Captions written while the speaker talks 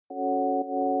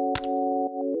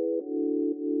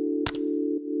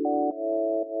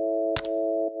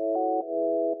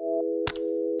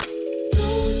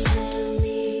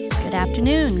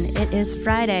afternoon. It is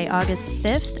Friday, August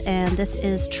 5th, and this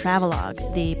is Travelogue,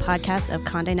 the podcast of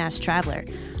Condé Nast Traveler.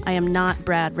 I am not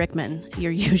Brad Rickman,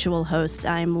 your usual host.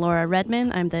 I'm Laura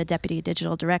Redman. I'm the Deputy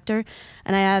Digital Director,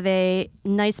 and I have a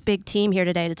nice big team here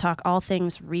today to talk all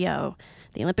things Rio.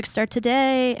 The Olympics start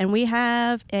today, and we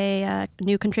have a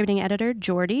new contributing editor,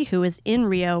 Jordy, who is in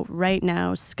Rio right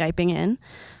now, Skyping in,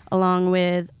 along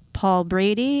with Paul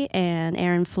Brady and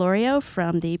Aaron Florio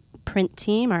from the print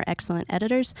team, our excellent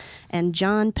editors, and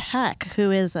John Peck,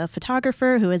 who is a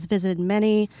photographer who has visited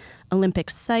many Olympic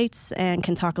sites and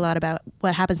can talk a lot about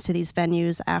what happens to these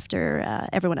venues after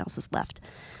everyone else has left.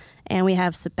 And we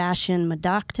have Sebastian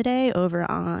Madoc today over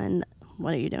on...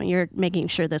 What are you doing? You're making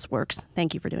sure this works.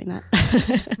 Thank you for doing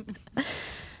that.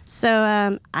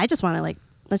 So I just want to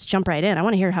let's jump right in. I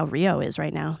want to hear how Rio is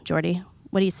right now. Jordy,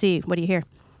 what do you see? What do you hear?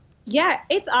 Yeah,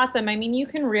 it's awesome. I mean, you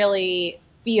can really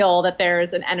feel that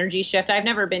there's an energy shift. I've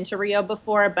never been to Rio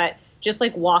before, but just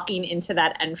like walking into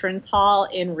that entrance hall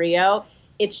in Rio,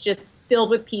 it's just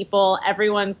filled with people.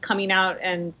 Everyone's coming out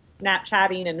and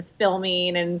Snapchatting and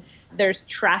filming, and there's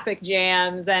traffic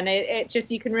jams, and it just,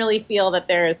 you can really feel that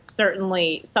there's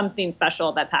certainly something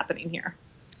special that's happening here.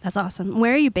 That's awesome.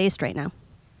 Where are you based right now?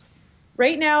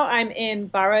 Right now, I'm in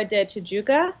Barra de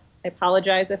Tijuca. I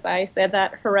apologize if I said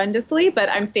that horrendously, but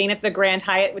I'm staying at the Grand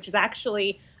Hyatt, which is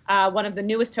actually one of the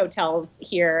newest hotels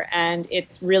here, and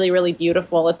it's really, really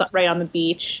beautiful. It's right on the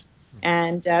beach.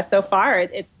 And so far,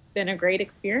 it's been a great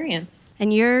experience.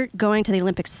 And you're going to the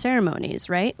Olympic ceremonies,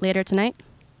 right? Later tonight?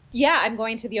 Yeah, I'm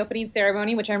going to the opening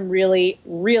ceremony, which I'm really,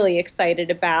 really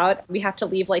excited about. We have to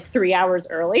leave 3 hours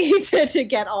early to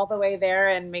get all the way there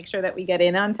and make sure that we get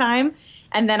in on time.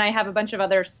 And then I have a bunch of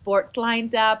other sports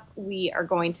lined up. We are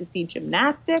going to see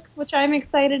gymnastics, which I'm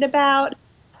excited about,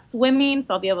 swimming,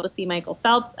 so I'll be able to see Michael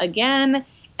Phelps again.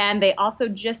 And they also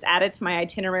just added to my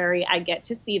itinerary, I get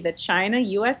to see the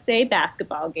China-USA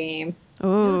basketball game.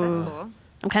 Oh, that's cool.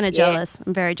 I'm kind of jealous.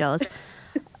 I'm very jealous.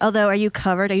 Although, are you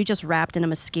covered? Are you just wrapped in a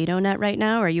mosquito net right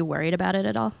now? Or are you worried about it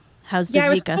at all? How's the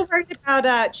Zika? I was so worried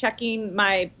about checking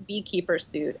my beekeeper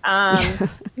suit. I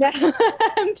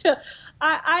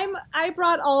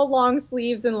brought all long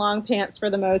sleeves and long pants for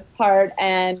the most part,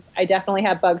 and I definitely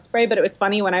have bug spray. But it was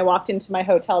funny when I walked into my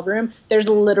hotel room. There's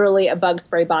literally a bug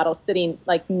spray bottle sitting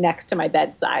next to my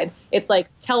bedside. It's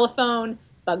telephone,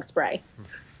 bug spray.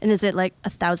 And is it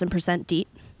 1,000% DEET?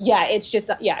 Yeah, it's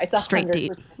just it's 100%. Straight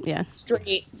DEET. Yeah,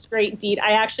 straight DEET.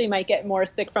 I actually might get more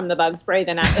sick from the bug spray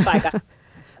than if I got.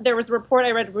 There was a report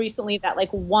I read recently that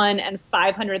 1 in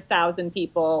 500,000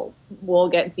 people will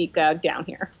get Zika down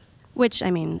here. Which, I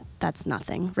mean, that's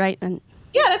nothing, right? And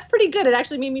yeah, that's pretty good. It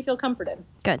actually made me feel comforted.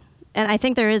 Good. And I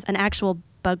think there is an actual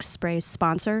bug spray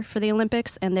sponsor for the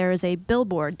Olympics, and there is a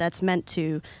billboard that's meant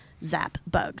to zap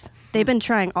bugs. They've been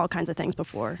trying all kinds of things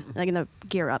before, in the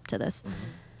gear up to this.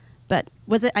 But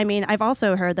was it, I've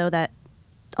also heard, though, that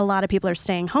a lot of people are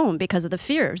staying home because of the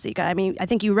fear of Zika. I mean, I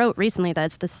think you wrote recently that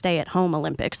it's the stay-at-home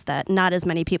Olympics, that not as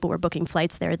many people were booking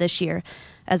flights there this year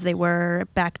as they were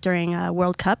back during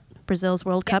World Cup, Brazil's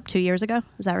World Cup 2 years ago.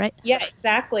 Is that right? Yeah,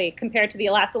 exactly. Compared to the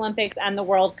last Olympics and the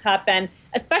World Cup, and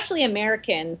especially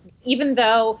Americans, even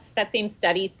though that same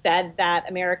study said that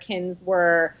Americans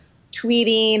were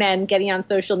tweeting and getting on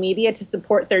social media to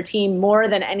support their team more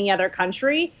than any other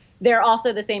country, they're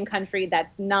also the same country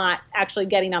that's not actually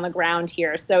getting on the ground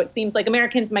here. So it seems like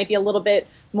Americans might be a little bit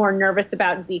more nervous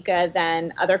about Zika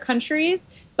than other countries.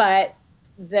 But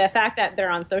the fact that they're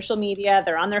on social media,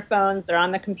 they're on their phones, they're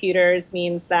on the computers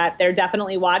means that they're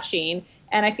definitely watching.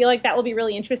 And I feel like that will be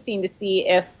really interesting to see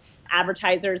if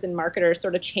advertisers and marketers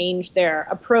sort of change their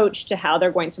approach to how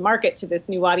they're going to market to this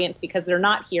new audience, because they're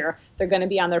not here. They're going to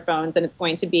be on their phones, and it's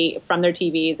going to be from their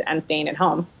TVs and staying at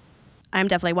home. I'm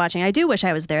definitely watching. I do wish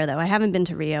I was there, though. I haven't been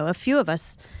to Rio. A few of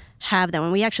us have, though,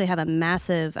 and we actually have a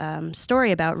massive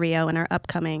story about Rio in our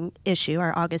upcoming issue,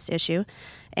 our August issue.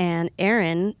 And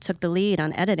Aaron took the lead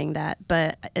on editing that,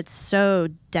 but it's so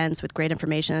dense with great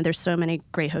information, and there's so many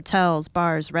great hotels,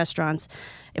 bars, restaurants.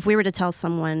 If we were to tell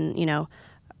someone,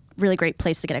 really great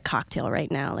place to get a cocktail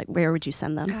right now, where would you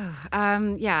send them?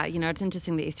 It's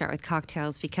interesting that you start with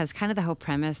cocktails, because kind of the whole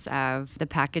premise of the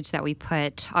package that we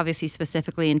put, obviously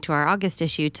specifically into our August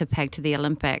issue to peg to the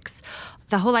Olympics,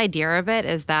 the whole idea of it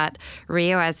is that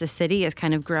Rio as a city is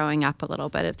kind of growing up a little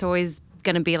bit. It's always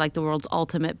going to be the world's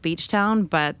ultimate beach town,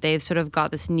 but they've sort of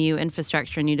got this new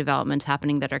infrastructure, new developments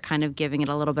happening that are kind of giving it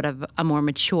a little bit of a more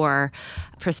mature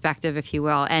perspective, if you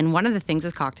will. And one of the things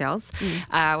is cocktails,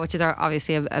 which is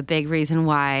obviously a big reason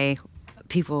why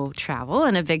people travel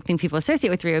and a big thing people associate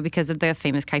with Rio because of the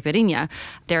famous caipirinha.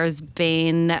 There's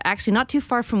been, actually not too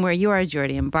far from where you are,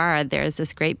 Jordi, in Barra, there's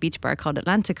this great beach bar called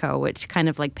Atlantico, which kind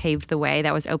of like paved the way.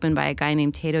 That was opened by a guy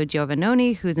named Tito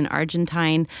Giovannoni, who's an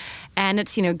Argentine. And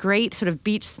it's, great sort of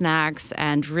beach snacks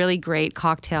and really great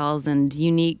cocktails and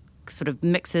unique sort of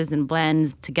mixes and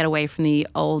blends to get away from the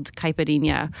old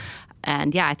caipirinha.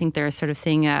 And yeah, I think they're sort of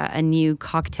seeing a new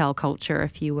cocktail culture,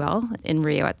 if you will, in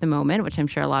Rio at the moment, which I'm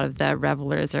sure a lot of the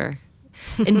revelers are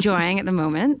enjoying at the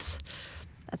moment.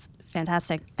 That's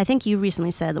fantastic. I think you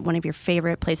recently said that one of your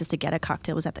favorite places to get a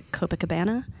cocktail was at the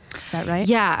Copacabana. Is that right?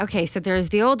 Yeah. Okay. So there's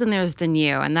the old and there's the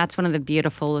new. And that's one of the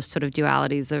beautiful sort of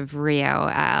dualities of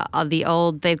Rio. The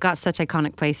old, they've got such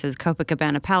iconic places.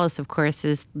 Copacabana Palace, of course,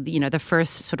 is, the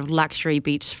first sort of luxury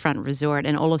beachfront resort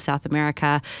in all of South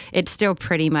America. It's still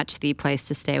pretty much the place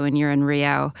to stay when you're in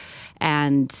Rio.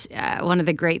 And one of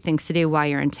the great things to do while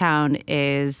you're in town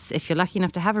is, if you're lucky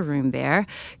enough to have a room there,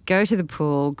 go to the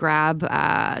pool, grab,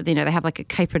 they have like a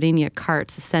caipirinha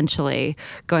carts, essentially,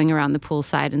 going around the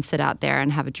poolside and sit out there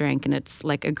and have a drink. And it's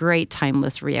like a great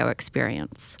timeless Rio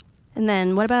experience. And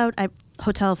then what about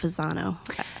Hotel Fasano?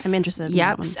 I'm interested in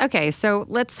that one. Okay, so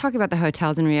let's talk about the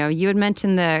hotels in Rio. You had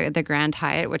mentioned the Grand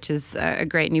Hyatt, which is a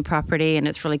great new property, and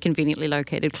it's really conveniently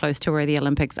located close to where the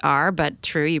Olympics are. But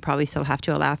true, you probably still have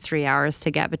to allow 3 hours to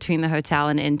get between the hotel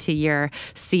and into your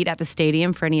seat at the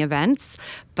stadium for any events.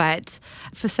 But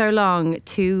for so long,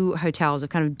 two hotels have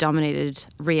kind of dominated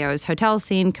Rio's hotel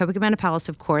scene. Copacabana Palace,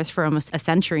 of course, for almost a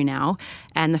century now,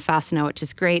 and the Fasano, which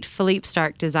is great. Philippe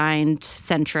Starck designed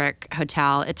centric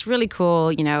hotel. It's really cool.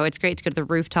 It's great to go to the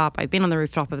rooftop. I've been on the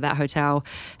rooftop of that hotel,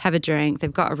 have a drink.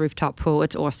 They've got a rooftop pool.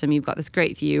 It's awesome. You've got this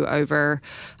great view over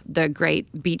the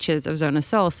great beaches of Zona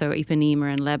Sul, so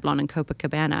Ipanema and Leblon and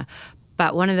Copacabana.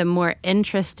 But one of the more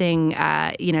interesting,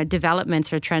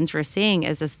 developments or trends we're seeing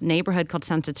is this neighborhood called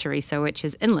Santa Teresa, which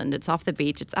is inland. It's off the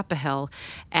beach. It's up a hill.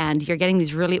 And you're getting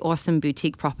these really awesome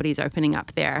boutique properties opening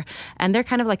up there. And they're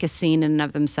kind of like a scene in and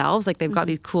of themselves. Like they've got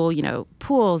these cool,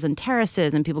 pools and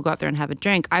terraces, and people go up there and have a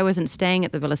drink. I wasn't staying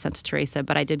at the Villa Santa Teresa,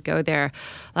 but I did go there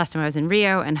last time I was in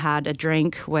Rio and had a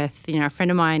drink with, a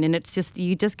friend of mine. And it's just,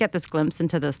 you just get this glimpse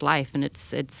into this life. And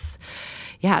it's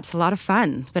a lot of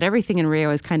fun. But everything in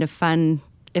Rio is kind of fun.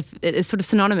 If it's sort of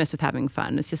synonymous with having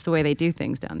fun. It's just the way they do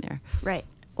things down there. Right.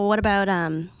 Well, what about,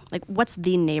 what's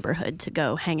the neighborhood to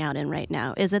go hang out in right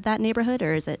now? Is it that neighborhood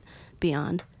or is it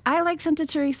beyond? I like Santa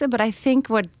Teresa, but I think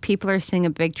what people are seeing a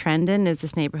big trend in is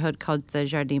this neighborhood called the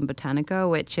Jardim Botanico,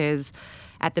 which is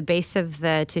at the base of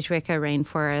the Tijuca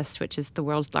rainforest, which is the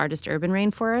world's largest urban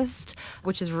rainforest,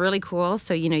 which is really cool.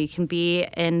 So, you can be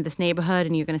in this neighborhood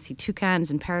and you're going to see toucans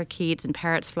and parakeets and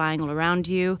parrots flying all around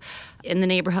you. In the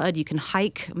neighborhood, you can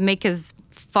hike, make as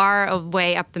far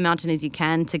away up the mountain as you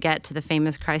can to get to the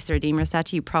famous Christ the Redeemer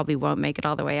statue. You probably won't make it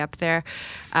all the way up there,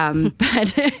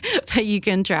 but you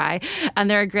can try. And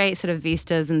there are great sort of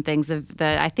vistas and things.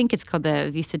 I think it's called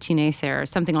the Vista Chinese or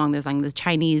something along those lines. The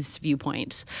Chinese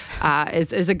viewpoint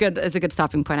is a good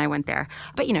stopping point. I went there.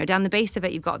 But, down the base of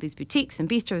it, you've got these boutiques and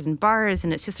bistros and bars,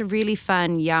 and it's just a really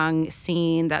fun, young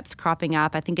scene that's cropping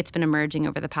up. I think it's been emerging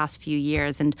over the past few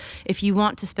years. And if you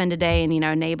want to spend a day in,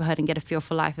 a neighborhood and get a feel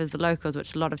for life as the locals,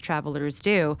 which a lot of travelers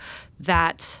do,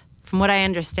 that, from what I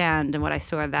understand and what I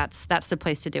saw, that's the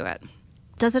place to do it.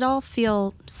 Does it all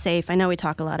feel safe? I know we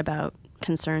talk a lot about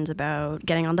concerns about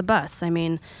getting on the bus. I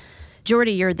mean,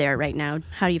 Jordi, you're there right now.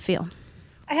 How do you feel?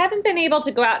 I haven't been able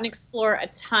to go out and explore a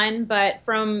ton, but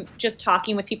from just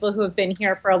talking with people who have been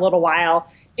here for a little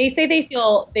while, they say they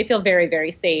feel very,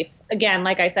 very safe. Again,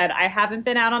 like I said, I haven't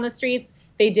been out on the streets.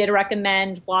 They did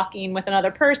recommend walking with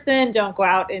another person. Don't go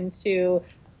out into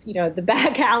the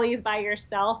back alleys by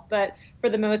yourself. But for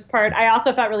the most part, I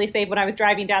also felt really safe when I was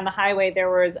driving down the highway. There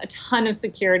was a ton of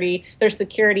security. There's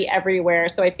security everywhere.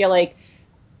 So I feel like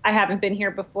I haven't been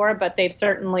here before, but they've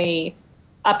certainly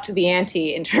upped the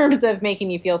ante in terms of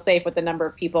making you feel safe with the number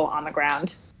of people on the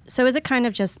ground. So is it kind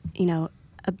of just,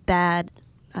 a bad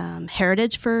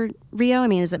heritage for Rio? I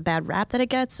mean, is it bad rap that it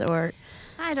gets, or?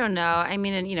 I don't know. I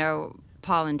mean,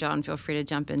 Paul and John, feel free to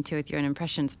jump into with your own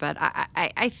impressions. But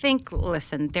I think,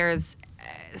 listen, there's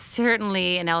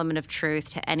certainly an element of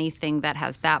truth to anything that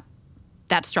has that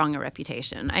strong a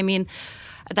reputation. I mean,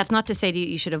 that's not to say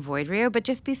you should avoid Rio, but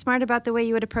just be smart about the way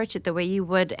you would approach it, the way you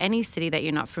would any city that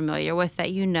you're not familiar with, that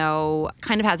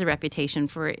kind of has a reputation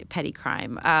for petty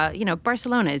crime.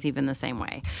 Barcelona is even the same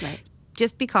way. Right.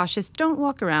 Just be cautious. Don't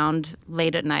walk around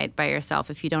late at night by yourself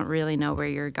if you don't really know where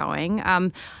you're going.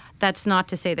 That's not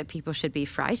to say that people should be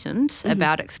frightened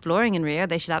about exploring in Rio.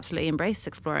 They should absolutely embrace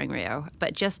exploring Rio,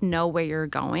 but just know where you're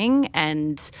going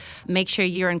and make sure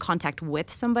you're in contact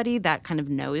with somebody that kind of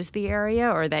knows the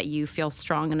area, or that you feel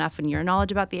strong enough in your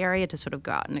knowledge about the area to sort of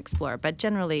go out and explore. But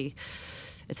generally,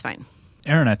 it's fine.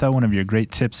 Aaron, I thought one of your great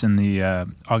tips in the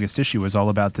August issue was all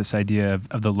about this idea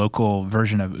of the local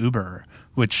version of Uber,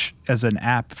 which as an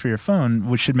app for your phone,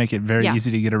 which should make it very easy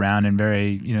to get around and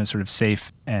very, sort of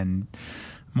safe and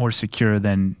more secure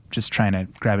than just trying to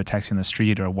grab a taxi on the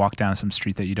street or walk down some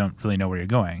street that you don't really know where you're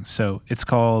going. So it's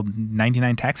called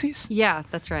 99 Taxis? Yeah,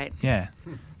 that's right. Yeah.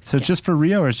 So it's just for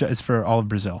Rio, or it's for all of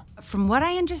Brazil? From what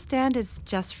I understand, it's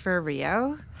just for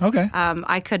Rio. Okay.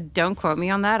 Don't quote me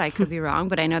on that. I could be wrong,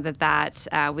 but I know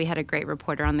that we had a great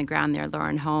reporter on the ground there,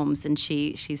 Lauren Holmes, and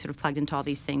she sort of plugged into all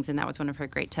these things, and that was one of her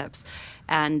great tips.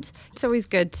 And it's always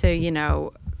good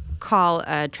to, call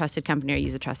a trusted company or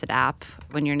use a trusted app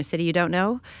when you're in a city you don't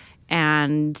know.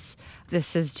 And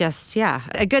this is just,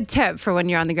 a good tip for when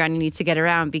you're on the ground, you need to get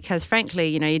around, because frankly,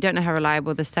 you don't know how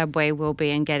reliable the subway will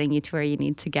be in getting you to where you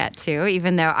need to get to.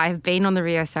 Even though I've been on the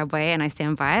Rio subway and I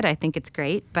stand by it, I think it's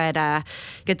great. But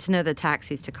good to know the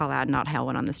taxis to call out, not hail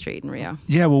one on the street in Rio.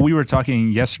 Yeah, well, we were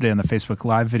talking yesterday on the Facebook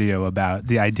Live video about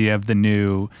the idea of the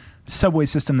new subway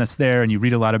system that's there, and you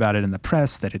read a lot about it in the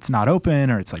press, that it's not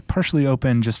open, or it's like partially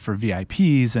open just for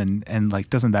VIPs, and like,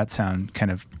 doesn't that sound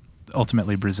kind of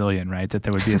ultimately Brazilian, right? That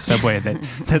there would be a subway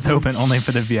that's open only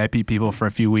for the VIP people for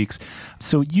a few weeks.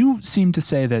 So you seem to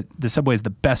say that the subway is the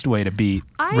best way to beat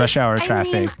rush hour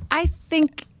traffic. I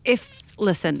think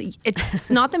listen,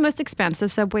 it's not the most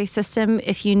expensive subway system.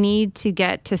 If you need to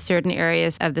get to certain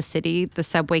areas of the city, the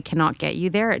subway cannot get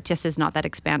you there. It just is not that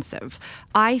expensive.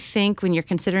 I think when you're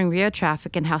considering Rio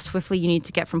traffic and how swiftly you need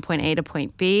to get from point A to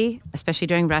point B, especially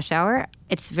during rush hour,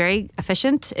 it's very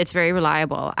efficient. It's very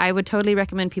reliable. I would totally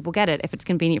recommend people get it if it's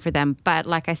convenient for them. But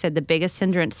like I said, the biggest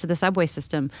hindrance to the subway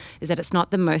system is that it's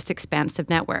not the most expansive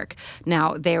network.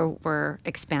 Now, they were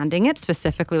expanding it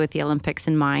specifically with the Olympics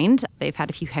in mind. They've had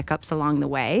a few hiccups along the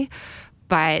way.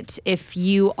 But if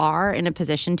you are in a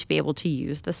position to be able to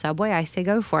use the subway, I say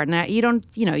go for it. Now, you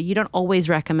don't always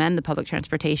recommend the public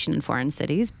transportation in foreign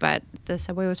cities, but the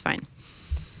subway was fine.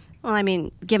 Well, I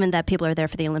mean, given that people are there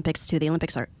for the Olympics too, the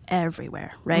Olympics are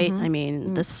everywhere, right? I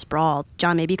mean, the sprawl.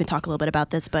 John, maybe you can talk a little bit about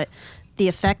this, but the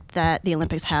effect that the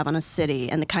Olympics have on a city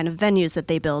and the kind of venues that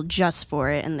they build just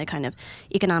for it and the kind of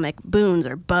economic boons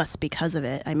or busts because of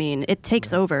it. I mean, it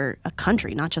takes over a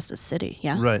country, not just a city,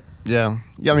 yeah? Right, yeah.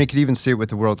 Yeah, I mean, you could even see it with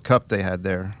the World Cup they had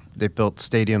there. They built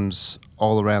stadiums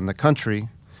all around the country,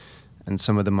 and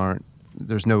some of them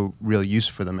there's no real use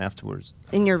for them afterwards.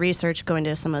 In your research, going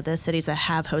to some of the cities that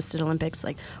have hosted Olympics,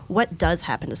 like what does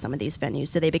happen to some of these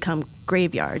venues? Do they become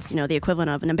graveyards, the equivalent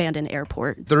of an abandoned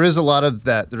airport? There is a lot of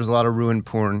that. There's a lot of ruin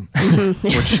porn,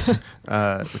 which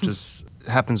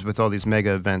happens with all these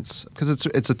mega events, because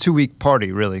it's a 2-week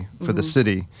party really for the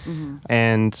city,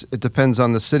 and it depends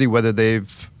on the city whether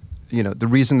they've, the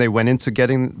reason they went into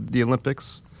getting the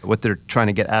Olympics, what they're trying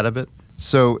to get out of it.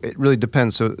 So it really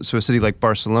depends. So a city like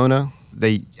Barcelona,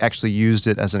 they actually used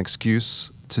it as an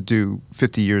excuse to do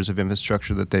 50 years of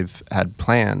infrastructure that they've had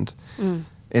planned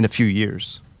in a few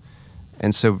years.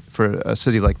 And so for a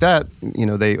city like that,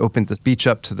 they opened the beach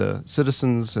up to the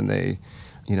citizens, and they,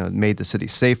 made the city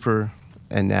safer.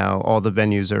 And now all the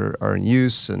venues are in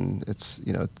use, and it's,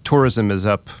 tourism is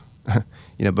up.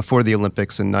 Before the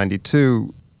Olympics in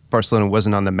 '92, Barcelona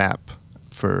wasn't on the map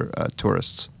for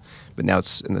tourists. But now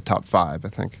it's in the top 5, I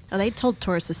think. Oh, they told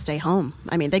tourists to stay home.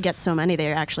 I mean, they get so many,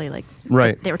 they're actually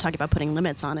right. They were talking about putting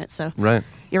limits on it. So right.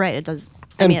 You're right, it does.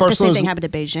 And the same thing happened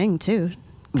to Beijing, too.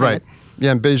 Right.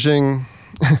 Yeah, and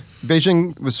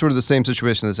Beijing was sort of the same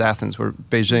situation as Athens, where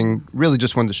Beijing really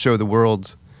just wanted to show the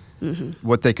world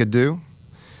what they could do.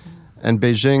 And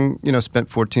Beijing, spent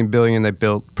 $14 billion. They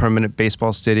built permanent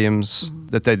baseball stadiums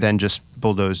that they then just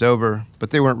bulldozed over. But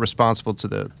they weren't responsible to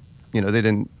they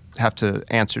didn't have to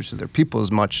answer to their people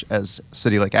as much as a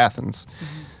city like Athens.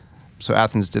 So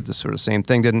Athens did the sort of same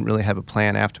thing, didn't really have a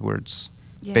plan afterwards.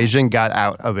 Yeah. Beijing got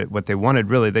out of it what they wanted,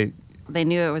 really. They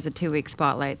knew it was a 2-week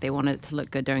spotlight. They wanted it to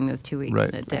look good during those 2 weeks,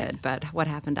 and it did. But what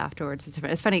happened afterwards is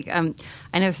different. It's funny. I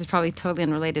know this is probably totally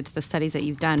unrelated to the studies that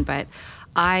you've done, but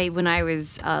when I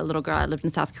was a little girl, I lived in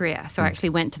South Korea. So I actually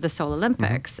went to the Seoul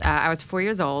Olympics. I was 4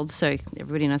 years old, so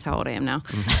everybody knows how old I am now.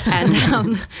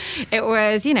 And it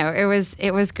was,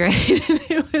 it was great.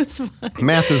 It was fun.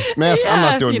 Math. Yeah, I'm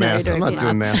not doing math. I'm not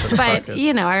doing math. But,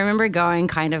 I remember going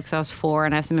kind of because I was 4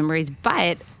 and I have some memories.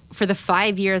 But for the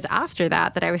 5 years after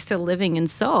that I was still living in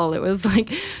Seoul, it was like,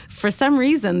 for some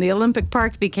reason, the Olympic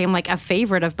Park became like a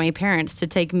favorite of my parents to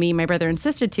take me, my brother and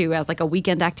sister to as like a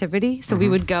weekend activity. So we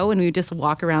would go and we would just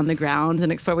walk around the grounds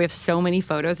and explore. We have so many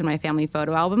photos in my family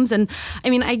photo albums. And I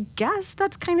mean, I guess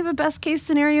that's kind of a best case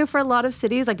scenario for a lot of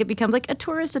cities. Like it becomes like a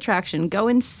tourist attraction. Go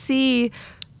and see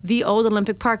the old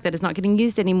Olympic Park that is not getting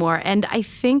used anymore. And I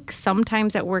think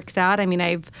sometimes that works out. I mean,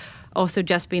 I've also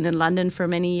just been in London for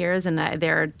many years, and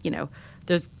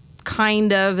there's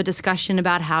kind of a discussion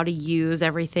about how to use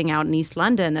everything out in East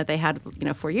London that they had,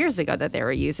 4 years ago that they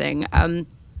were using.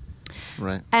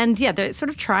 Right. And yeah, they're sort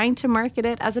of trying to market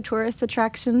it as a tourist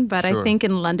attraction, but Sure. I think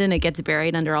in London it gets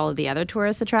buried under all of the other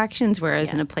tourist attractions,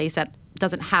 whereas in a place that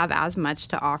doesn't have as much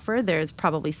to offer, there's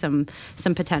probably some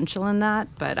potential in that.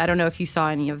 But I don't know if you saw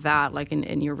any of that, like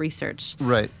in your research.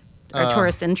 Right. Are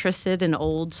tourists interested in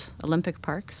old Olympic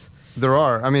parks? There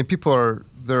are. I mean,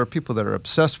 there are people that are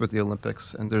obsessed with the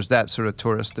Olympics, and there's that sort of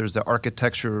tourist. There's the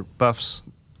architecture buffs.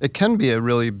 It can be a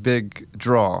really big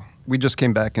draw. We just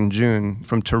came back in June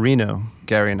from Torino,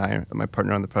 Gary and I, my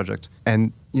partner on the project,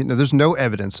 and there's no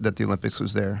evidence that the Olympics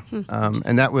was there.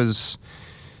 And that was,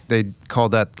 they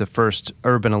called that the first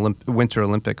urban Winter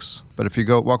Olympics. But if you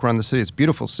go walk around the city, it's a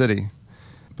beautiful city,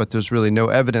 but there's really no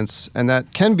evidence, and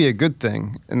that can be a good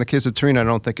thing. In the case of Torino, I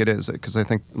don't think it is, because I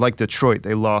think, like Detroit,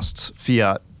 they lost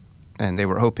Fiat, and they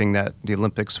were hoping that the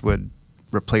Olympics would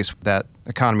replace that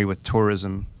economy with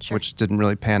tourism, which didn't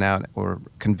really pan out, or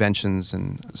conventions.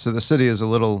 And so the city is a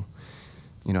little,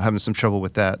 having some trouble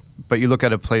with that. But you look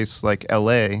at a place like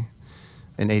LA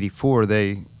in '84,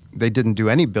 they didn't do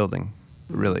any building,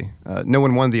 really. No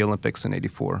one won the Olympics in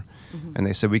 '84. And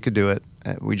they said, we could do it,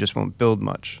 we just won't build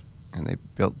much. And they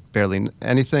built barely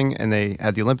anything, and they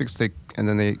had the Olympics, and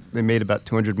then they made about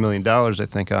 $200 million, I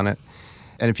think, on it.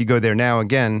 And if you go there now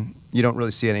again, you don't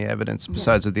really see any evidence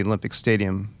besides of the Olympic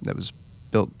Stadium that was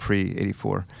built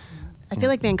pre-'84. I feel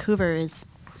like Vancouver is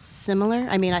similar.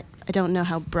 I mean, I don't know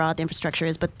how broad the infrastructure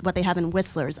is, but what they have in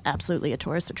Whistler is absolutely a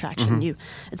tourist attraction.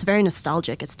 It's very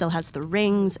nostalgic. It still has the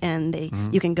rings, and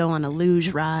you can go on a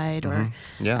luge ride or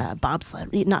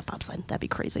bobsled. Not bobsled. That'd be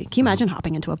crazy. Can you imagine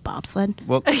hopping into a bobsled?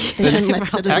 Well, They shouldn't let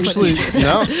citizens actually, do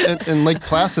that. no. In Lake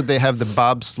Placid, they have the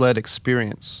bobsled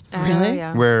experience, Really?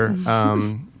 Yeah. where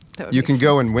would you make can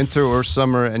go in winter or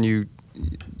summer, and you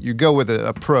go with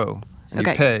a pro, and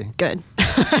you pay. Good.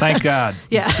 Thank God.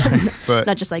 Yeah. But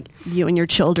Not just like you and your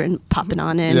children popping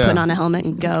on in, Yeah. putting on a helmet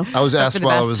and go. I was asked the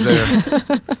while I was best.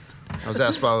 there. I was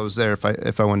asked while I was there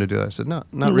if I wanted to do that. I said not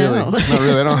No. really, not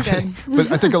really. I don't. Good.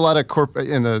 But I think a lot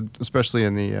of especially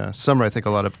in the summer, I think a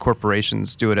lot of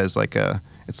corporations do it as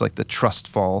it's like the trust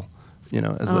fall, as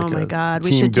Oh like my a God.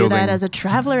 We team should do that building. as a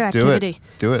traveler Do activity.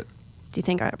 Do it. Do you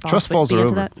think our boss Trust would falls be are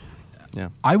into over. that? Yeah.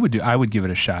 I would give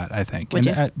it a shot, I think. Would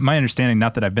and you? My understanding,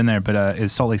 not that I've been there, but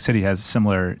is Salt Lake City has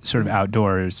similar sort of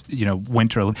outdoors,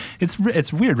 winter.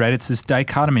 It's weird, right? It's this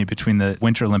dichotomy between the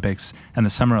Winter Olympics and the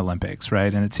Summer Olympics,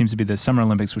 right? And it seems to be the Summer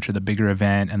Olympics, which are the bigger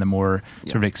event and the more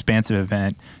sort of expansive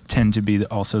event, tend to be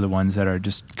also the ones that are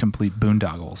just complete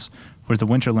boondoggles. Whereas the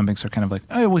Winter Olympics are kind of like,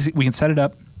 oh, we can set it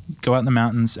up, go out in the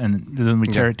mountains, and then we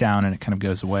tear it down, and it kind of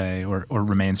goes away, or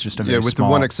remains just a very with small.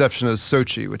 the one exception of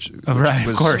Sochi, which right,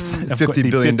 was of course, $50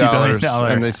 billion, $50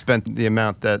 billion. and they spent the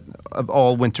amount that of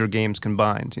all winter games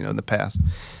combined, in the past,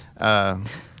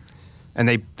 and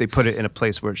they put it in a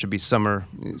place where it should be summer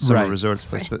Right. resorts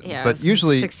place, but, Yeah, but it's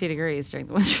usually 60 degrees during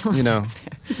the Winter Olympics.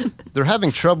 they're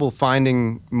having trouble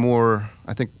finding more,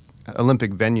 I think,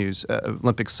 Olympic venues,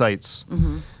 Olympic sites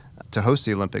to host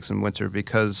the Olympics in winter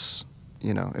because.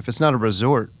 If it's not a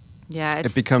resort, Yeah,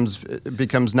 it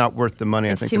becomes not worth the money.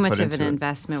 I it's think too to much put of into an it.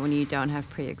 investment when you don't have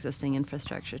pre-existing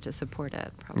infrastructure to support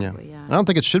it. Probably, yeah. I don't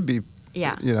think it should be.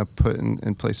 Yeah. Put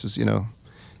in places.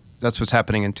 That's what's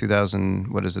happening in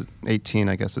 2018.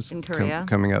 I guess it's In Korea?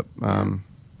 coming up.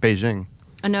 Beijing.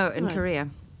 Oh, no, in Right. Korea.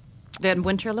 The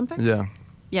Winter Olympics? Yeah.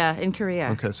 Yeah, in Korea.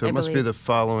 Okay, so I it must be believe. the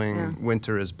following Yeah.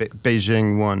 winter is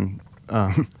Beijing won.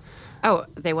 Oh,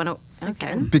 they want to.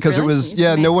 Okay. Because Really? it was, Used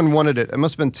to be- no one wanted it. It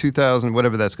must have been 2000,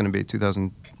 whatever that's going to be,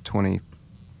 2020.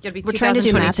 It'd be We're trying to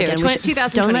do math 2022. again. We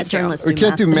should- Don't let 2022. journalists We do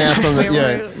can't do math on the, Wait,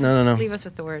 yeah, wait, no. Leave us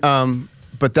with the word.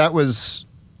 But that was,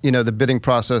 the bidding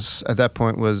process at that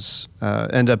point was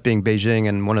ended up being Beijing,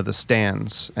 and one of the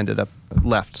stands ended up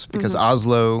left because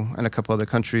Oslo and a couple other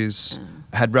countries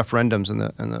had referendums, and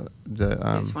They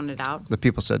just wanted it out. the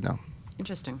people said no.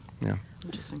 Interesting. Yeah,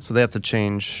 Interesting. so they have to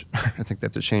change. I think they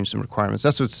have to change some requirements.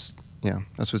 That's what's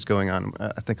going on.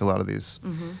 I think a lot of these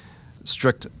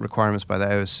strict requirements by the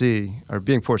IOC are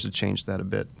being forced to change that a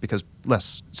bit because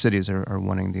less cities are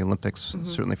wanting the Olympics,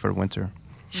 certainly for winter.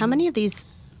 How many of these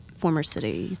former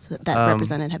cities that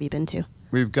represented have you been to?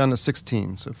 We've gone to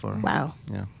 16 so far. Wow.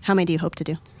 Yeah. How many do you hope to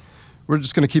do? We're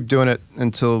just going to keep doing it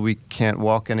until we can't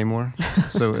walk anymore.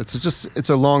 So it's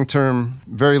a long-term,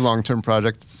 very long-term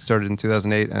project. It started in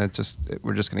 2008, and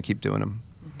we're just going to keep doing them.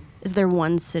 Is there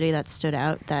one city that stood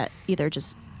out that either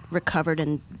just recovered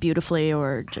and beautifully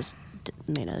or just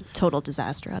made a total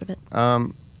disaster out of it?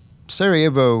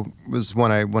 Sarajevo was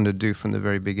one I wanted to do from the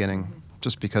very beginning,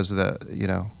 just because of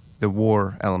the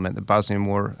war element. The Bosnian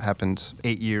War happened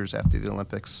 8 years after the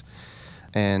Olympics,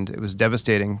 and it was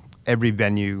devastating. Every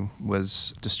venue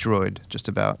was destroyed, just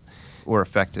about, or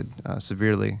affected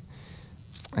severely.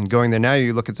 And going there now,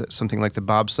 you look at something like the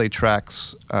bobsleigh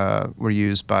tracks were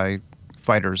used by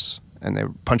fighters, and they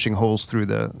were punching holes through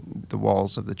the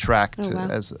walls of the track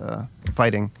as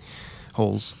fighting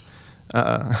holes.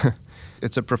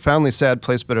 It's a profoundly sad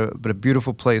place, but a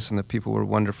beautiful place, and the people were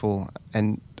wonderful.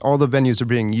 And all the venues are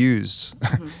being used,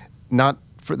 not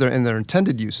in their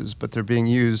intended uses, but they're being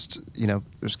used.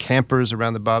 There's campers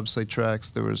around the bobsleigh tracks.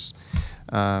 There was.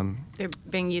 They're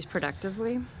being used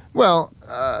productively. Well,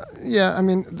 yeah. I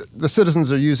mean, the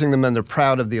citizens are using them, and they're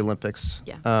proud of the Olympics.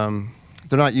 Yeah.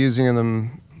 They're not using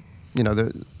them.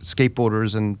 The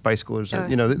skateboarders and bicyclers.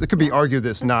 There could be argued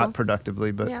this not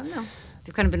productively, but yeah, no.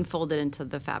 They've kind of been folded into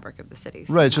the fabric of the city.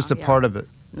 Right, it's just a part of it.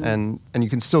 Mm-hmm. And you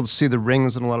can still see the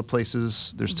rings in a lot of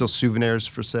places. There's still souvenirs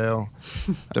for sale.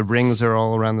 The rings are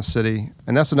all around the city.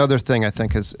 And that's another thing I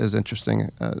think is interesting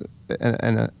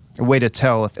and a way to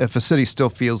tell if a city still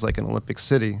feels like an Olympic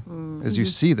city is you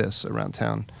see this around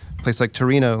town. A place like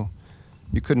Torino,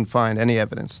 you couldn't find any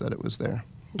evidence that it was there.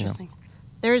 Interesting.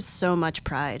 There is so much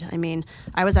pride. I mean,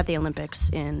 I was at the Olympics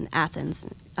in Athens,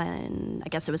 and I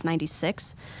guess it was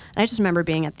 96. And I just remember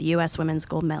being at the U.S. women's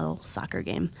gold medal soccer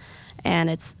game.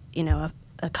 And it's,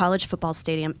 a college football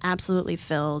stadium absolutely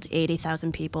filled,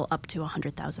 80,000 people up to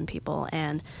 100,000 people.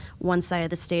 And one side of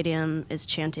the stadium is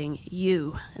chanting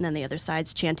U, and then the other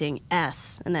side's chanting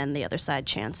S, and then the other side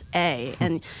chants A.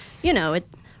 And,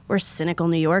 we're cynical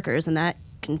New Yorkers, and that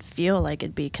can feel like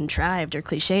it'd be contrived or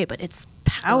cliche, but it's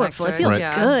powerful. It feels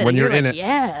good. When you're like, in it.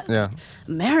 Yeah.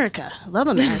 America. Love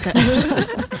America.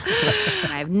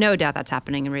 I have no doubt that's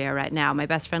happening in Rio right now. My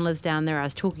best friend lives down there. I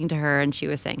was talking to her, and she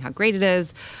was saying how great it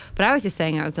is. But I was just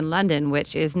saying I was in London,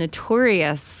 which is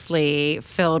notoriously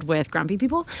filled with grumpy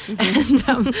people. And,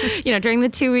 during the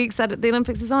 2 weeks that the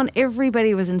Olympics was on,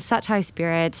 everybody was in such high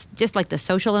spirits. Just like the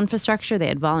social infrastructure, they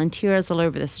had volunteers all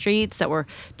over the streets that were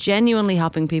genuinely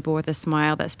helping people with a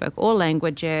smile, that spoke all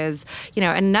languages. And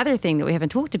another thing that we haven't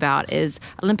talked about is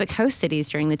Olympic host cities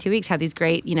during the 2 weeks have these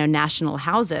great, national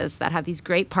houses that have these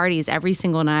great parties every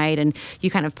single night, and you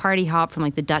kind of party hop from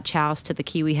like the Dutch house to the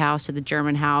Kiwi house to the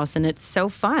German house, and it's so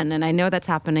fun. And I know that's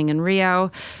happening in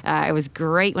Rio. It was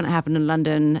great when it happened in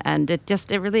London, and it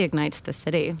really ignites the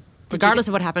city, regardless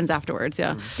of what happens afterwards.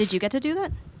 Yeah. Did you get to do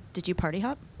that? Did you party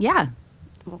hop? Yeah.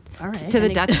 Well, all right. To the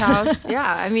Dutch house. Yeah.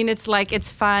 I mean, it's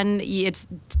fun. It's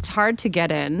hard to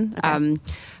get in. Okay.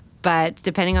 But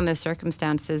depending on the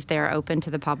circumstances, they're open to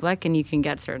the public, and you can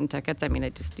get certain tickets. I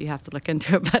mean, you have to look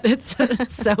into it, but it's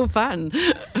so fun.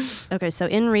 Okay, so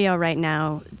in Rio right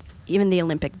now, even the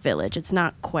Olympic Village, it's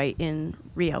not quite in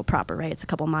Rio proper, right? It's a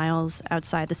couple miles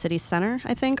outside the city center,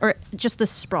 I think, or just the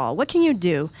sprawl. What can you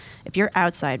do if you're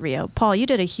outside Rio? Paul, you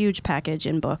did a huge package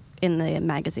in the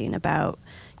magazine about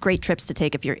great trips to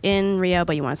take if you're in Rio,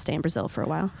 but you want to stay in Brazil for a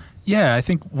while. Yeah, I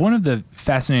think one of the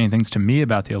fascinating things to me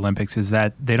about the Olympics is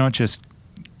that they don't just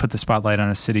put the spotlight on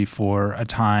a city for a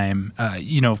time.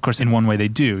 Of course, in one way they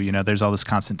do. There's all this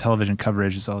constant television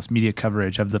coverage, there's all this media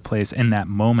coverage of the place in that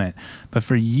moment. But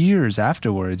for years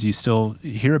afterwards, you still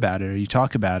hear about it or you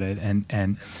talk about it.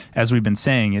 And as we've been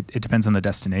saying, it depends on the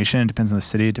destination, it depends on the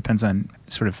city, it depends on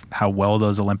sort of how well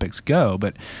those Olympics go.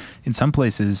 But in some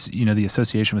places, the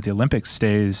association with the Olympics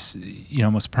stays,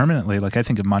 almost permanently. Like I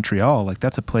think of Montreal, like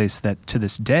that's a place that to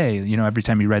this day, every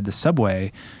time you ride the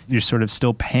subway, you're sort of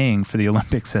still paying for the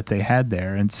Olympics that they had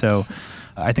there. And so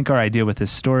I think our idea with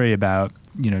this story about,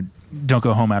 don't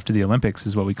go home after the Olympics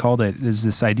is what we called it, is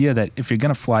this idea that if you're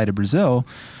going to fly to Brazil,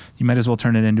 you might as well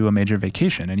turn it into a major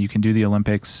vacation, and you can do the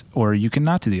Olympics or you can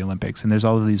not do the Olympics. And there's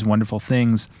all of these wonderful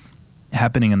things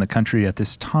happening in the country at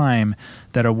this time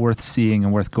that are worth seeing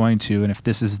and worth going to. And if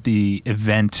this is the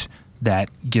event that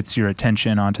gets your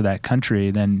attention onto that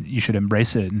country, then you should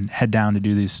embrace it and head down to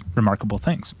do these remarkable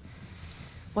things.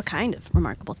 What kind of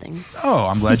remarkable things? Oh,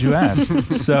 I'm glad you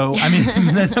asked. So, I mean,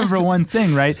 the number one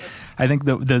thing, right? I think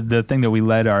the thing that we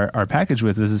led our package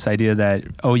with was this idea that,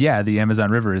 the Amazon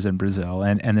River is in Brazil.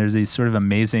 And there's these sort of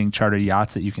amazing charter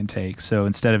yachts that you can take. So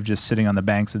instead of just sitting on the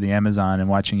banks of the Amazon and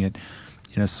watching it,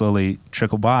 slowly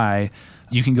trickle by,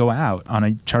 you can go out on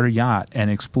a charter yacht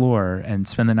and explore and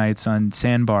spend the nights on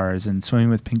sandbars and swimming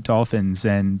with pink dolphins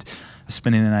and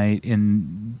spending the night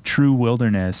in true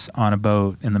wilderness on a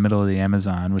boat in the middle of the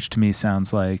Amazon, which to me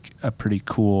sounds like a pretty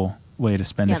cool way to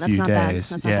spend a few days.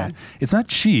 That's not bad. It's not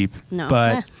cheap,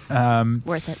 but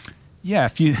worth it. Yeah, a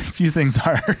few things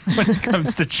are when it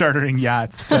comes to chartering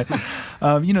yachts. But,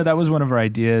 that was one of our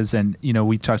ideas. And,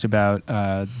 we talked about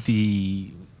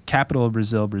the capital of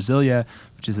Brazil, Brasilia,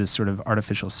 which is this sort of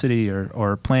artificial city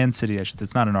or planned city, I should say.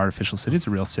 It's not an artificial city, it's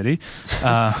a real city.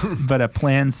 But a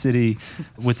planned city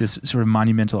with this sort of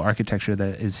monumental architecture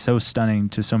that is so stunning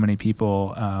to so many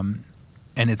people.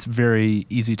 And it's very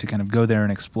easy to kind of go there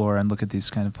and explore and look at these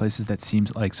kind of places that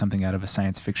seems like something out of a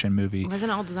science fiction movie. It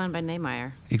wasn't all designed by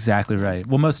Niemeyer. Exactly right.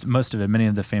 Well, most of it, many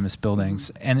of the famous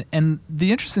buildings. And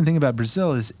the interesting thing about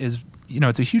Brazil is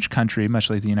it's a huge country, much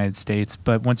like the United States.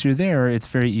 But once you're there, it's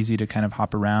very easy to kind of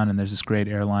hop around. And there's this great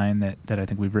airline that I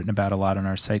think we've written about a lot on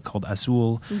our site called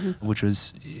Azul, which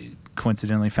was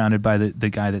coincidentally founded by the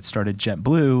guy that started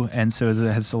JetBlue, and so it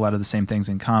has a lot of the same things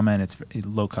in common. It's a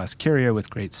low-cost carrier with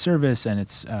great service, and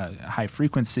it's high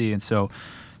frequency. And so,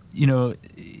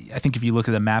 I think if you look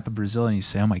at the map of Brazil and you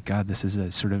say, oh my God, this is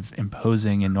a sort of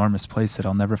imposing, enormous place that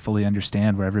I'll never fully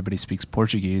understand, where everybody speaks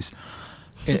Portuguese,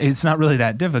 it's not really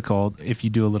that difficult if you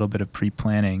do a little bit of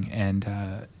pre-planning.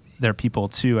 And there are people,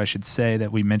 too, I should say,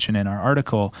 that we mention in our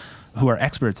article who are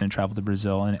experts in travel to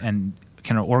Brazil and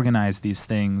kind of organize these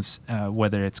things,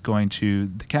 whether it's going to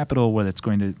the capital, whether it's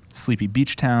going to sleepy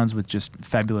beach towns with just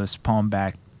fabulous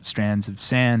palm-backed strands of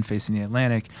sand facing the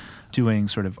Atlantic, doing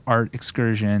sort of art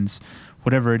excursions,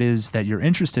 whatever it is that you're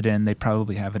interested in, they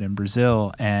probably have it in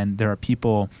Brazil. And there are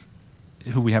people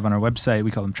who we have on our website, we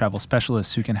call them travel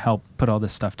specialists, who can help put all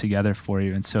this stuff together for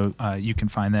you. And so you can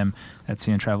find them at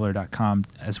cntraveler.com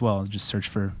as well. Just search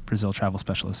for Brazil Travel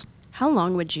Specialists. How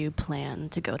long would you plan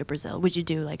to go to Brazil? Would you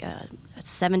do like a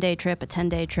 7-day trip, a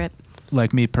 10-day trip?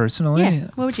 Like me personally? Yeah.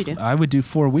 What would you do? I would do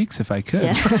 4 weeks if I could.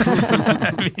 Yeah.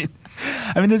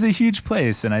 I mean, it's a huge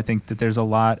place, and I think that there's a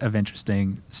lot of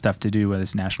interesting stuff to do, whether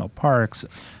it's national parks.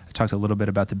 I talked a little bit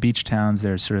about the beach towns.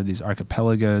 There's sort of these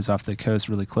archipelagos off the coast,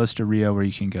 really close to Rio, where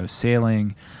you can go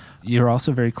sailing. You're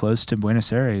also very close to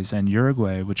Buenos Aires and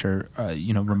Uruguay, which are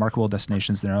remarkable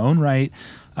destinations in their own right.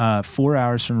 4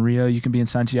 hours from Rio, you can be in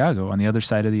Santiago on the other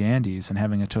side of the Andes and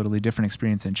having a totally different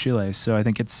experience in Chile. So I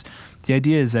think the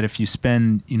idea is that if you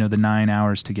spend the 9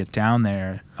 hours to get down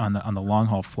there on the long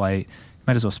haul flight, you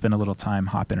might as well spend a little time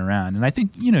hopping around. And I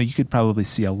think you could probably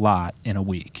see a lot in a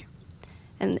week.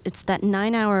 And it's that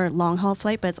 9-hour long-haul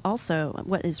flight, but it's also,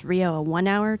 what is Rio, a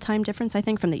 1-hour time difference, I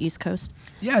think, from the East Coast?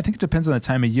 Yeah, I think it depends on the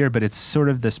time of year, but it's sort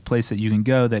of this place that you can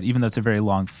go that even though it's a very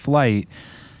long flight,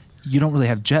 you don't really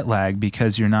have jet lag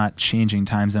because you're not changing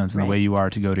time zones in the way you are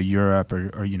to go to Europe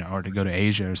or to go to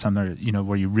Asia or somewhere,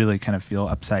 where you really kind of feel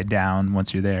upside down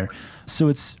once you're there. So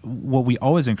it's what we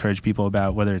always encourage people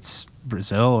about, whether it's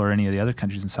Brazil or any of the other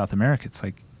countries in South America. It's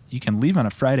like, you can leave on a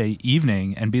Friday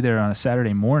evening and be there on a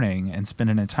Saturday morning and spend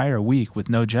an entire week with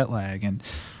no jet lag. And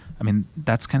I mean,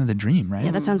 that's kind of the dream, right?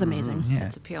 Yeah, that sounds amazing. Yeah.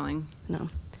 That's appealing. No.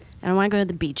 And I want to go to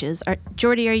the beaches.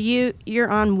 Jordy, you're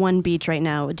on one beach right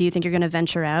now. Do you think you're going to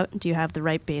venture out? Do you have the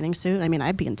right bathing suit? I mean,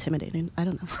 I'd be intimidated. I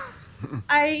don't know.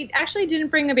 I actually didn't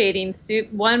bring a bathing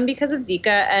suit, 1, because of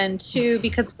Zika, and 2,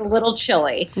 because it's a little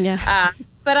chilly. Yeah.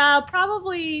 But I'll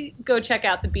probably go check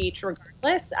out the beach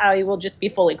regardless. I will just be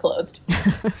fully clothed.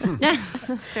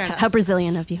 Fair enough. How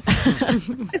Brazilian of you.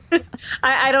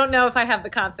 I don't know if I have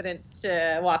the confidence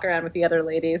to walk around with the other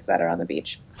ladies that are on the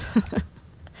beach.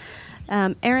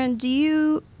 Aaron, do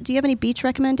you have any beach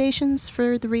recommendations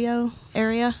for the Rio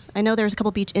area? I know there's a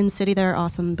couple beach in city that are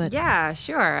awesome, but yeah,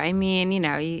 sure. I mean,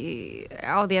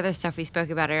 all the other stuff we spoke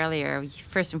about earlier.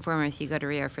 First and foremost, you go to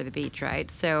Rio for the beach,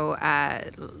 right? So,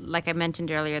 like I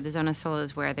mentioned earlier, the Zona Sul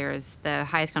is where there's the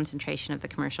highest concentration of the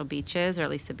commercial beaches, or at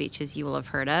least the beaches you will have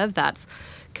heard of. That's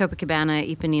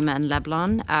Copacabana, Ipanema, and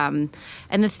Leblon.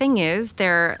 And the thing is,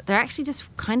 they're actually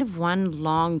just kind of one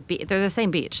long beach. They're the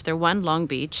same beach. They're one long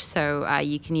beach. So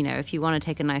you can, if you want to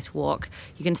take a nice walk,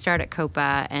 you can start at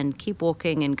Copa and keep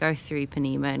walking and go through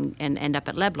Ipanema and end up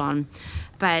at Leblon.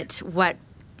 But what,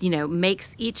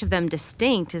 makes each of them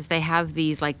distinct is they have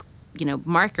these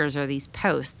markers or these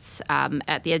posts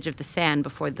at the edge of the sand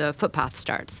before the footpath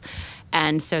starts.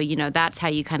 And so, that's how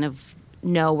you kind of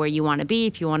know where you want to be,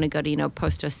 if you want to go to,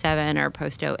 post 07 or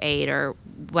post 08 or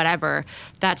whatever,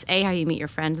 that's how you meet your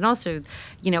friends. And also,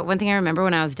 one thing I remember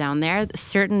when I was down there,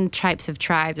 certain types of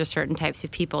tribes or certain types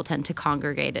of people tend to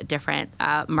congregate at different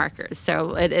markers.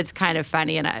 So it's kind of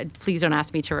funny, and please don't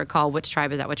ask me to recall which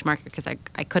tribe is at which marker, because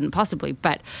I couldn't possibly,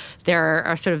 but there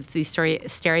are sort of these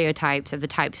stereotypes of the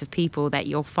types of people that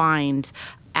you'll find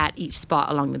at each spot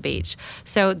along the beach.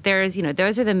 So there's,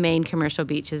 those are the main commercial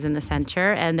beaches in the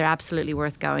center, and they're absolutely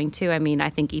worth going to. I mean, I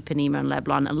think Ipanema and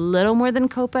Leblon a little more than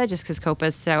Copa, just because Copa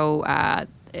is so,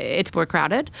 it's more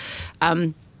crowded.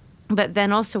 But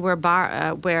then also where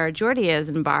Jordi is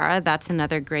in Barra, that's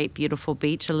another great, beautiful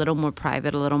beach, a little more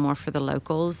private, a little more for the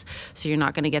locals. So you're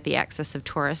not going to get the excess of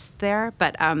tourists there.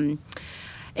 But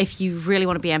if you really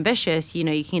want to be ambitious,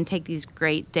 you can take these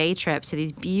great day trips to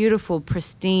these beautiful,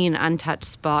 pristine, untouched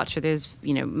spots where there's,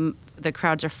 the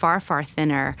crowds are far, far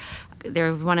thinner.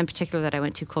 There's one in particular that I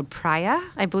went to called Praia,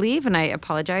 I believe, and I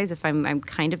apologize if I'm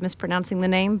kind of mispronouncing the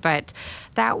name, but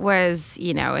that was,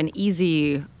 an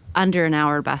easy under an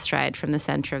hour bus ride from the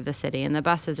center of the city, and the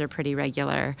buses are pretty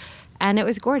regular. And it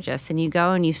was gorgeous, and you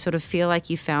go and you sort of feel like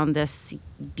you found this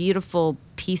beautiful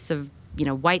piece of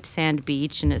white sand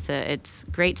beach, and it's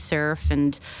great surf,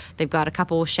 and they've got a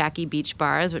couple shacky beach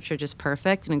bars which are just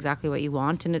perfect and exactly what you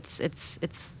want, and it's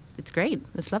great.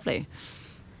 It's lovely.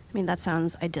 I mean, that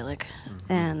sounds idyllic.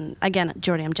 And again,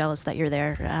 Jordi, I'm jealous that you're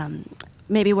there.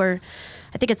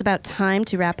 I think it's about time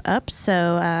to wrap up.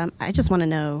 So I just want to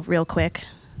know real quick,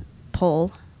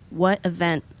 poll, what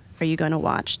event are you going to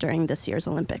watch during this year's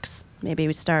Olympics? Maybe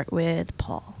we start with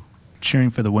Paul. Cheering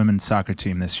for the women's soccer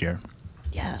team this year.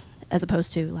 Yeah. As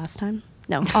opposed to last time?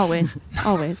 No, always.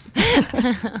 Always.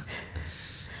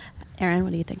 Erin,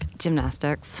 what do you think?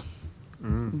 Gymnastics.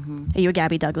 Mm-hmm. Are you a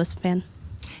Gabby Douglas fan?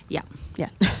 Yeah. Yeah.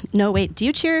 No, wait. Do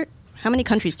you cheer? How many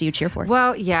countries do you cheer for?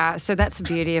 Well, yeah. So that's the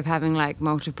beauty of having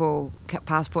multiple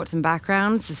passports and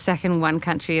backgrounds. The second one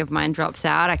country of mine drops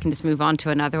out, I can just move on to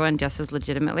another one just as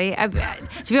legitimately. To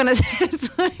be honest, it's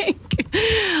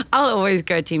I'll always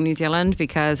go Team New Zealand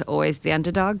because always the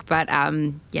underdog. But,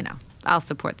 I'll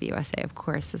support the USA, of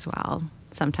course, as well.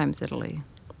 Sometimes Italy.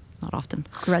 Not often.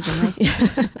 Grudgingly.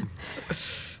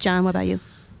 John, what about you?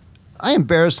 I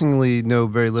embarrassingly know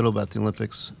very little about the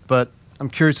Olympics, but I'm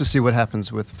curious to see what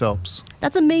happens with Phelps.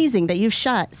 That's amazing that you've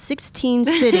shot 16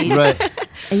 cities. Right.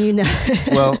 And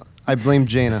Well, I blame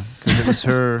Jaina because it was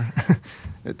her.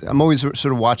 I'm always sort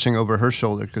of watching over her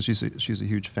shoulder because she's a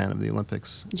huge fan of the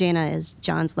Olympics. Jaina is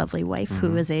John's lovely wife,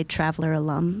 who is a Traveler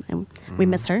alum, and we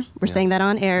miss her. We're saying that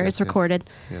on air. It's recorded.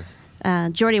 Yes.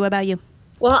 Jordi, what about you?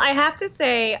 Well, I have to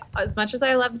say, as much as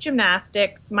I love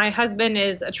gymnastics, my husband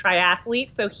is a triathlete,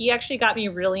 so he actually got me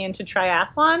really into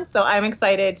triathlon. So I'm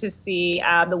excited to see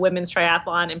the women's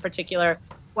triathlon in particular.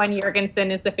 Gwen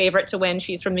Jorgensen is the favorite to win.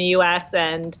 She's from the U.S.,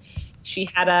 and she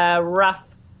had a rough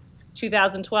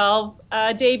 2012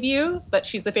 debut, but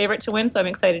she's the favorite to win, so I'm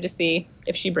excited to see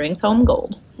if she brings home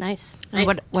gold. Nice.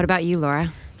 What about you,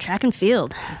 Laura? Track and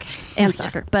field and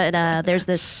soccer. But there's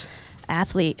this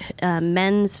athlete,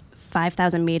 men's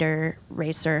 5,000 meter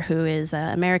racer who is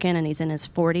American, and he's in his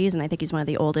 40s, and I think he's one of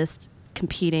the oldest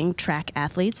competing track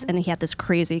athletes, and he had this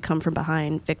crazy come from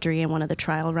behind victory in one of the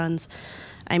trial runs.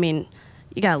 I mean,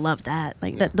 you gotta love that.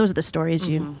 Those are the stories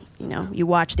you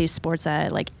watch these sports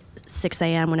at 6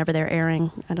 a.m. whenever they're airing.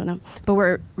 I don't know. But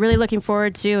we're really looking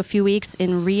forward to a few weeks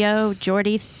in Rio.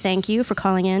 Jordi, thank you for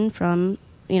calling in from,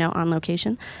 on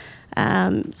location.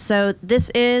 So this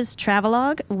is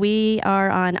Travelogue. We are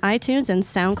on iTunes and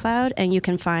SoundCloud, and you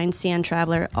can find CN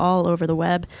Traveler all over the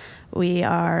web. We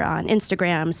are on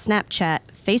Instagram, Snapchat,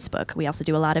 Facebook. We also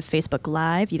do a lot of Facebook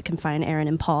Live. You can find Erin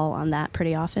and Paul on that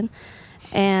pretty often.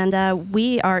 And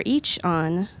we are each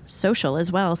on social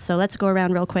as well. So let's go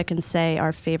around real quick and say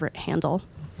our favorite handle.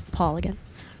 Paul again.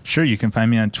 Sure, you can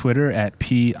find me on Twitter at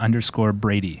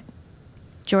P_Brady.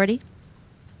 Jordi?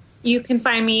 You can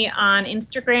find me on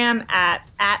Instagram at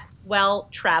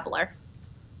 @WellTraveler.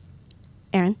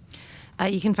 Erin?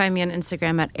 You can find me on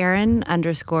Instagram at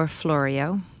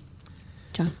Erin_Florio.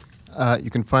 John?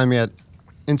 You can find me at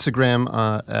Instagram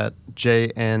at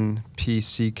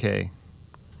JNPCK.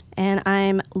 And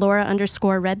I'm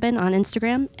Laura_Redman on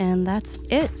Instagram, and that's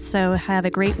it. So have a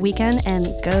great weekend and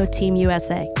go Team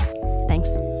USA.